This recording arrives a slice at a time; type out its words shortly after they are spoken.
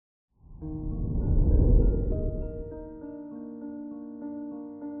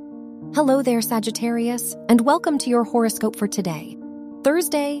Hello there, Sagittarius, and welcome to your horoscope for today,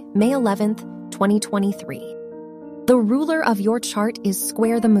 Thursday, May 11th, 2023. The ruler of your chart is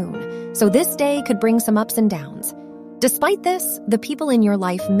square the moon, so this day could bring some ups and downs. Despite this, the people in your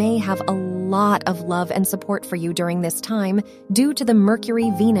life may have a lot of love and support for you during this time due to the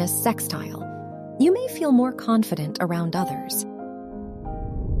Mercury-Venus sextile. You may feel more confident around others.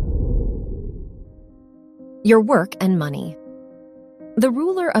 Your work and money. The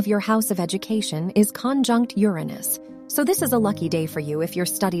ruler of your house of education is conjunct Uranus, so this is a lucky day for you if your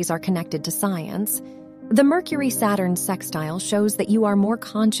studies are connected to science. The Mercury-Saturn sextile shows that you are more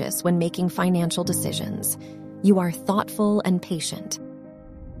conscious when making financial decisions. You are thoughtful and patient.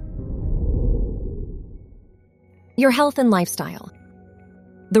 Your health and lifestyle.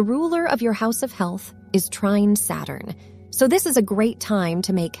 The ruler of your house of health is trine Saturn, so this is a great time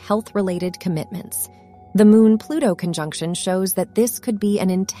to make health-related commitments. The Moon-Pluto conjunction shows that this could be an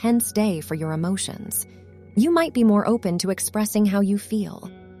intense day for your emotions. You might be more open to expressing how you feel.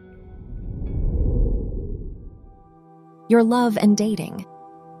 Your love and dating.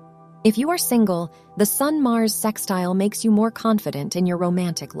 If you are single, the Sun-Mars sextile makes you more confident in your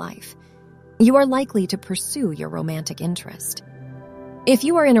romantic life. You are likely to pursue your romantic interest. If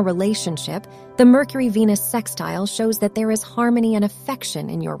you are in a relationship, the Mercury-Venus sextile shows that there is harmony and affection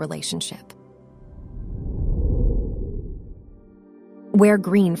in your relationship. Wear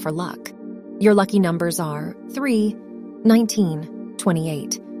green for luck. Your lucky numbers are 3, 19,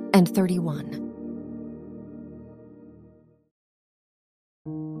 28, and 31.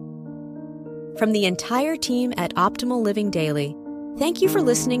 From the entire team at Optimal Living Daily, thank you for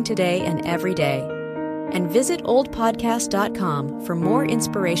listening today and every day. And visit oldpodcast.com for more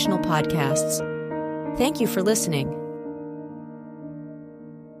inspirational podcasts. Thank you for listening.